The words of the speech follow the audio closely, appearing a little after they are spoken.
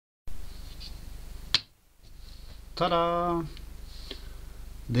Ta-da!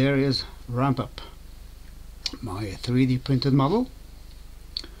 There is Ramp Up, my 3D printed model,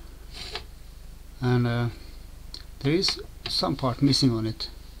 and there is some part missing on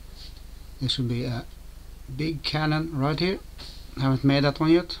it. There should be a big cannon right here. I haven't made that one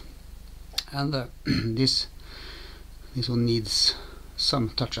yet, and this one needs some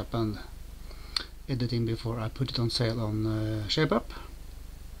touch-up and editing before I put it on sale on Shape Up.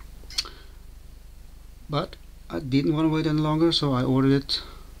 But I didn't want to wait any longer, so I ordered it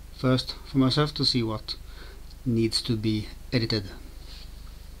first for myself to see what needs to be edited.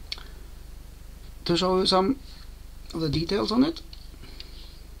 To show you some of the details on it,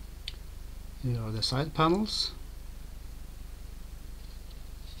 here are the side panels,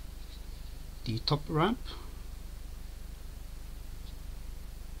 the top ramp,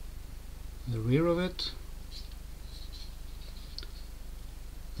 the rear of it,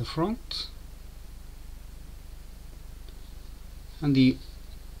 the front, and the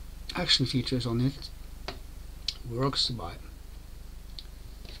action features on it works by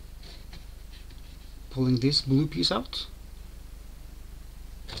pulling this blue piece out,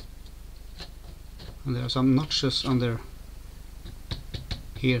 and there are some notches under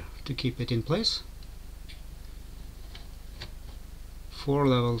here to keep it in place. 4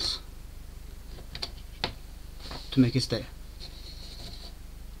 levels to make it stay.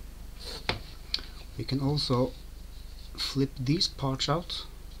 We can also flip these parts out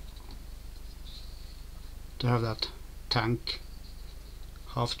to have that tank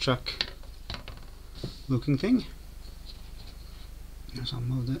half track looking thing. Here's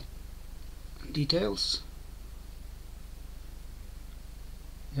some of the details.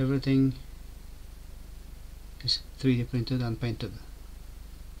 Everything is 3D printed and painted.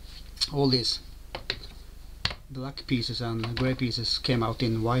 All these black pieces and grey pieces came out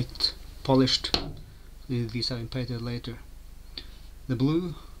in white polished. These have been painted later. The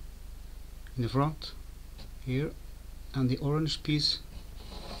blue in the front here and the orange piece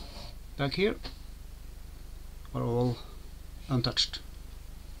back here are all untouched.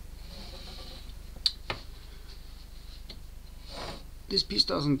 This piece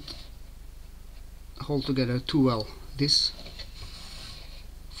doesn't hold together too well. This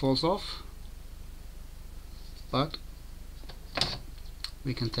falls off, but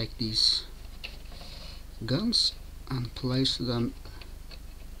we can take these guns and place them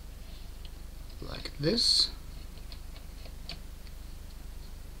like this,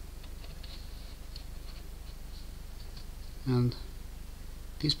 and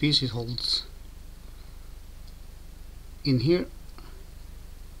this piece holds in here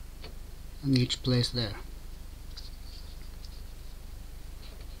and each place there.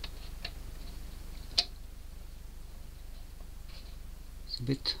 It's a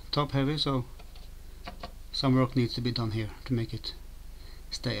bit top heavy, so some work needs to be done here to make it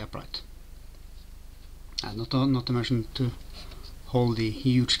stay upright, and not to mention to hold the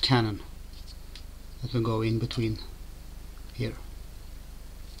huge cannon that will go in between here.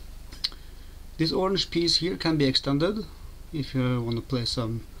 This orange piece here can be extended if you want to place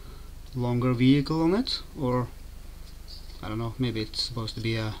some longer vehicle on it, or I don't know, maybe it's supposed to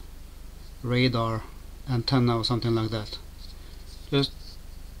be a radar antenna or something like that. Just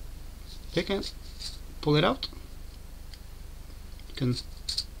pick it, pull it out. You can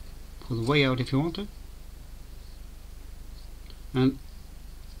pull it way out if you want to, and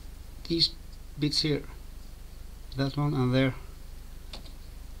these bits here, that one and there,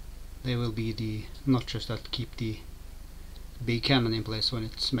 they will be the notches that keep the big cannon in place when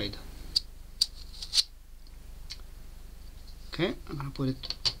it's made. Okay, I'm gonna put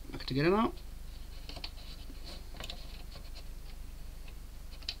it back together now.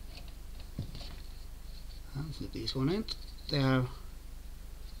 And flip these one in. They have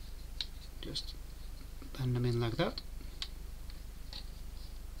just bend them in like that.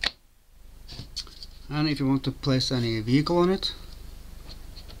 And if you want to place any vehicle on it,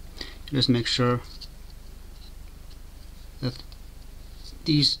 just make sure that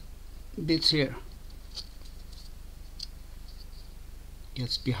these bits here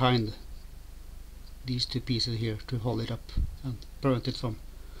gets behind these 2 pieces here to hold it up and prevent it from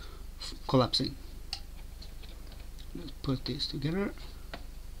collapsing. Let's put these together.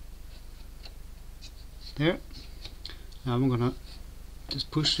 There. Now I'm gonna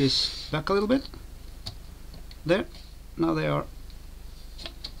just push this back a little bit. There. Now they are.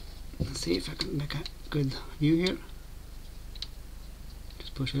 Let's see if I can make a good view here.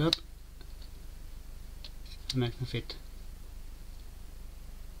 Just push it up and make them fit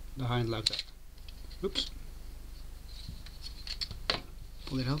behind like that. Oops.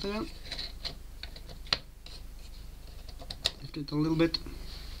 Pull it out again. lift it a little bit,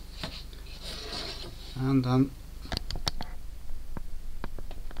 and then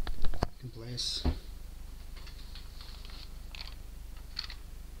in place.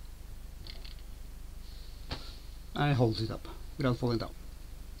 And it holds it up without falling down.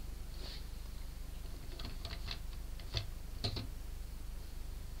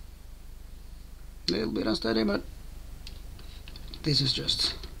 A little bit unsteady, but this is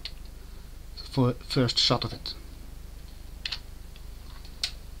just for first shot of it.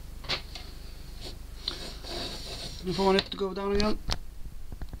 If I want it to go down again,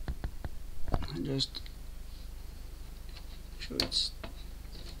 I just sure it's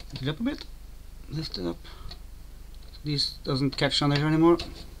lift it up a bit, lift it up. This doesn't catch on there anymore,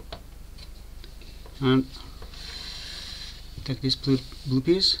 and take this blue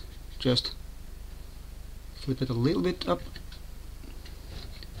piece, just flip it a little bit up,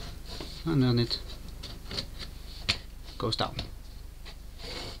 and then it goes down.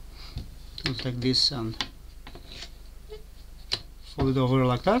 I'll take this and fold it over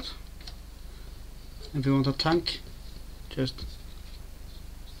like that. If you want a tank, just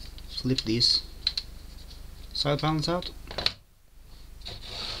flip these side panels out,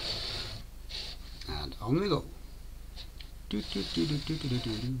 and on we go.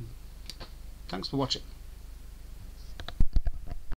 Thanks for watching.